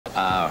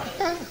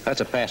That's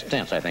a past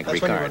tense, I think,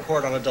 That's Ricard. when you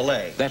record on a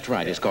delay. That's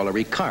right. It's called a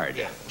Ricard.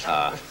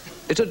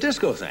 It's a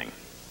disco thing,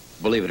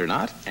 believe it or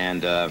not,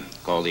 and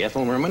called the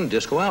Ethel Merman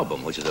Disco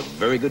Album, which is a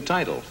very good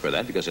title for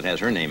that because it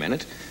has her name in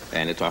it,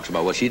 and it talks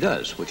about what she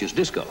does, which is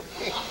disco.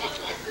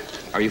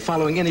 Are you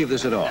following any of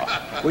this at all?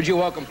 Would you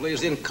welcome,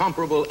 please, the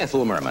incomparable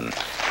Ethel Merman?